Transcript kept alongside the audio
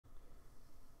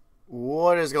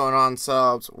is going on,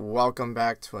 subs? Welcome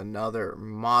back to another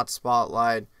mod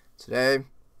spotlight. Today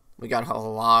we got a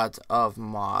lot of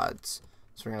mods,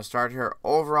 so we're gonna start here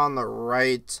over on the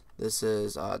right. This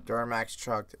is DURAMAX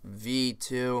truck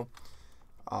V2.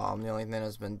 The only thing that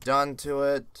has been done to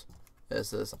it is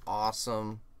this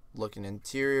awesome looking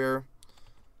interior.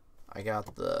 I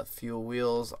got the fuel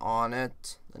wheels on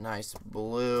it, the nice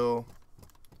blue.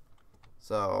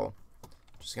 So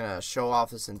just gonna show off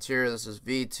this interior. This is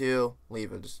V2.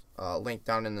 Leave a link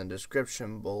down in the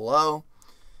description below.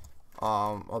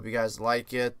 Hope you guys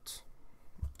like it.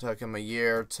 Took him a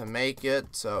year to make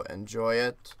it, so enjoy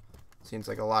it. Seems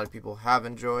like a lot of people have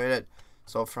enjoyed it.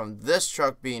 So from this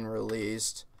truck being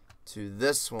released to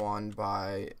this one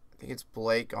by, I think it's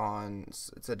Blake on,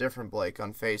 it's a different Blake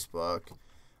on Facebook.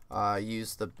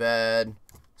 Use the bed,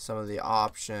 some of the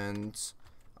options.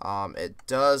 It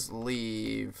does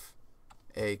leave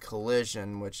a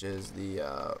collision, which is the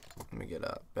let me get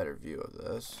a better view of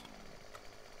this,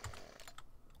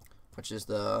 which is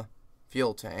the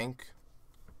fuel tank.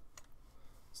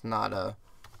 It's not a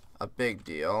big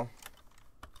deal.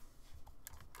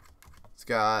 It's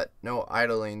got no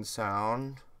idling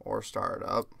sound or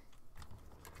startup.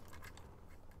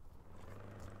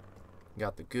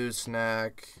 Got the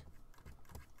gooseneck,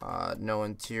 no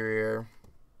interior.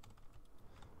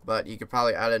 But you could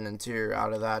probably add an interior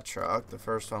out of that truck, the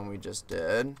first one we just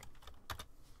did.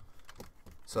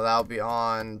 So that'll be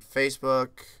on Facebook.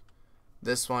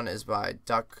 This one is by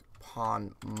Duck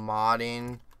Pond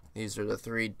Modding. These are the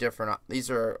three different, these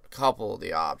are a couple of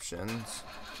the options.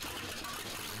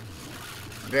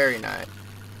 Very nice.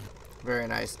 Very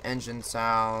nice engine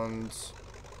sounds.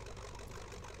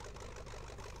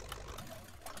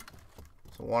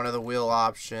 So one of the wheel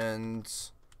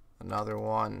options. Another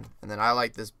one, and then I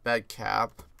like this bed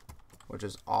cap, which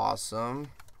is awesome.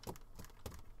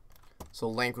 So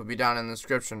link would be down in the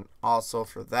description also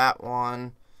for that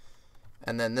one.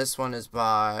 And then this one is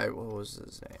by, what was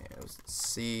his name? It was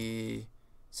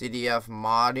CDF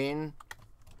Modding.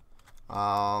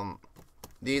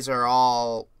 These are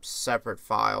all separate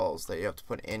files that you have to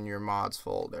put in your mods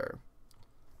folder.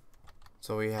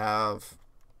 So we have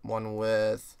one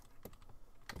with,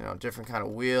 you know, different kind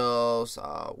of wheels,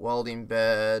 welding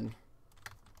bed,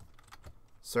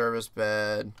 service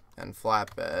bed, and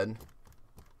flatbed.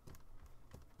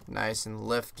 Nice and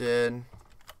lifted.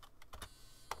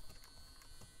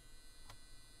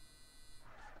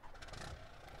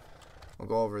 We'll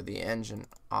go over the engine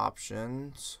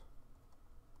options.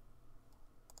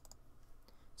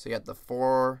 So you got the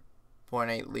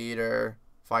 4.8 liter,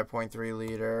 5.3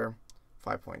 liter,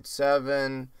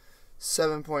 5.7,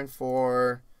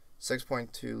 7.4,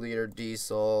 6.2 liter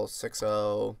diesel,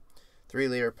 6.0, 3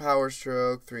 liter Power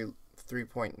Stroke,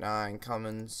 3.9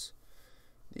 Cummins,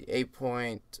 the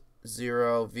 8.0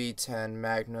 V10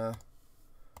 Magna,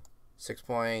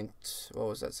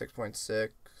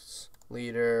 6.6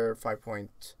 liter, 5.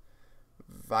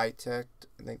 Vitec,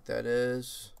 I think that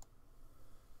is,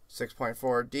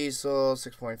 6.4 diesel,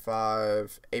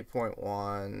 6.5,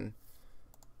 8.1,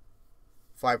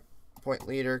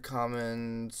 5.0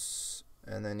 Cummins,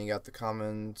 and then you got the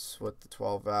Cummins with the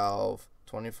 12 valve,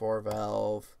 24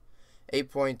 valve,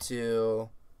 8.2,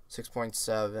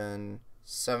 6.7,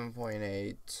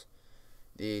 7.8,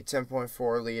 the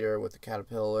 10.4 liter with the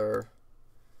Caterpillar,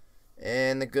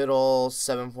 and the good old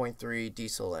 7.3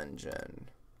 diesel engine,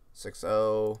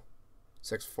 6.0,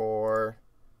 6.4,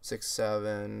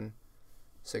 6.7,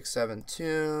 6.7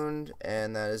 tuned,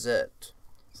 and that is it.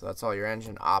 So that's all your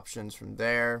engine options from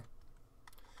there.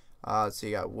 So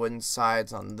you got wooden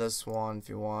sides on this one if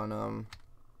you want them.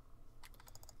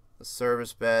 The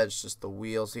service bed is just the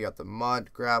wheels. So you got the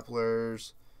mud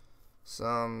grapplers,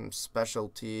 some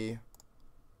specialty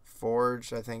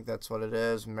forged, I think that's what it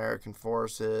is, American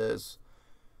Forces,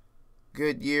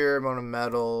 Goodyear, amount of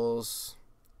metals,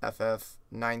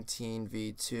 FF19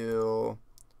 V2,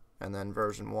 and then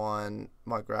version 1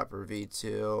 mud grappler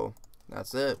V2.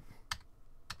 That's it.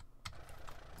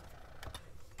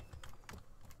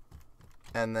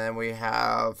 And then we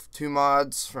have two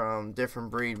mods from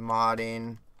Different Breed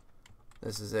Modding.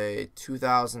 This is a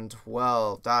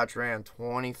 2012 Dodge Ram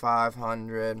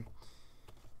 2500.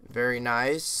 Very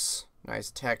nice.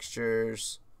 Nice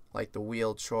textures. Like the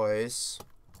wheel choice.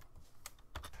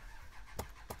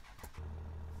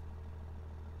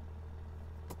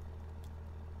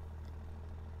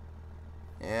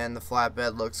 And the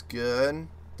flatbed looks good.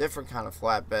 Different kind of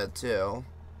flatbed too.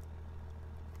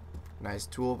 Nice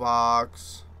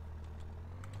toolbox.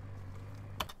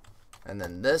 And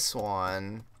then this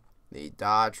one, the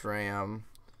Dodge Ram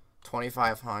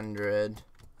 2500.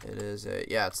 It is a,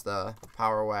 yeah, it's the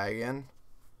Power Wagon.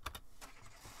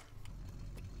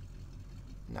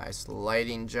 Nice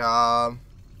lighting job.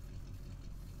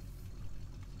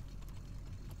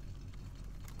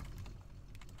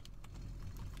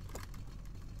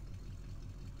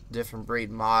 Different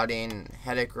breed modding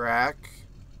headache rack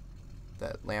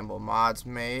that Lambo Mods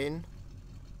made.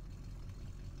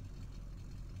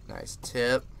 Nice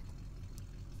tip.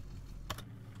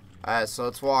 Alright, so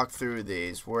let's walk through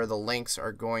these where the links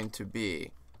are going to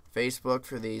be. Facebook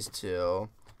for these two,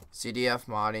 CDF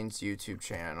Modding's YouTube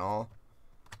channel,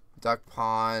 Duck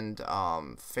Pond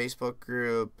Facebook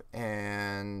group,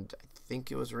 and I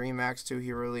think it was ReMax too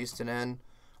he released it in.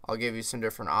 I'll give you some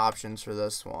different options for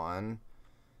this one.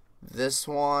 This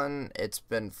one, it's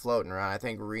been floating around. I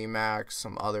think ReMax,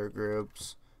 some other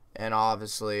groups, and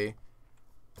obviously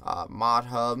Mod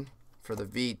Hub for the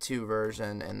V2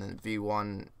 version, and then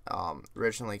V1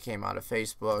 originally came out of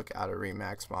Facebook, out of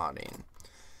ReMax Modding.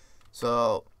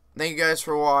 So thank you guys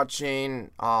for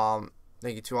watching.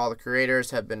 Thank you to all the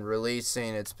creators have been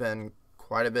releasing. It's been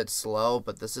quite a bit slow,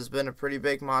 but this has been a pretty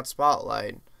big mod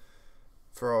spotlight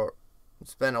for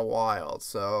it's been a while.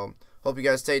 So hope you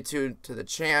guys stay tuned to the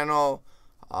channel.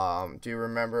 Do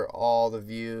remember all the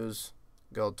views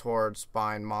go towards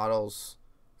buying models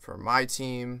for my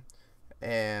team.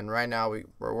 And right now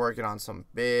we're working on some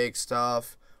big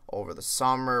stuff. Over the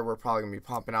summer, we're probably going to be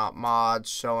pumping out mods,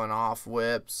 showing off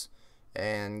whips,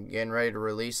 and getting ready to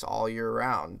release all year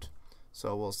round.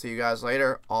 So we'll see you guys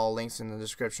later. All links in the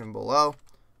description below.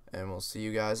 And we'll see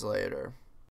you guys later.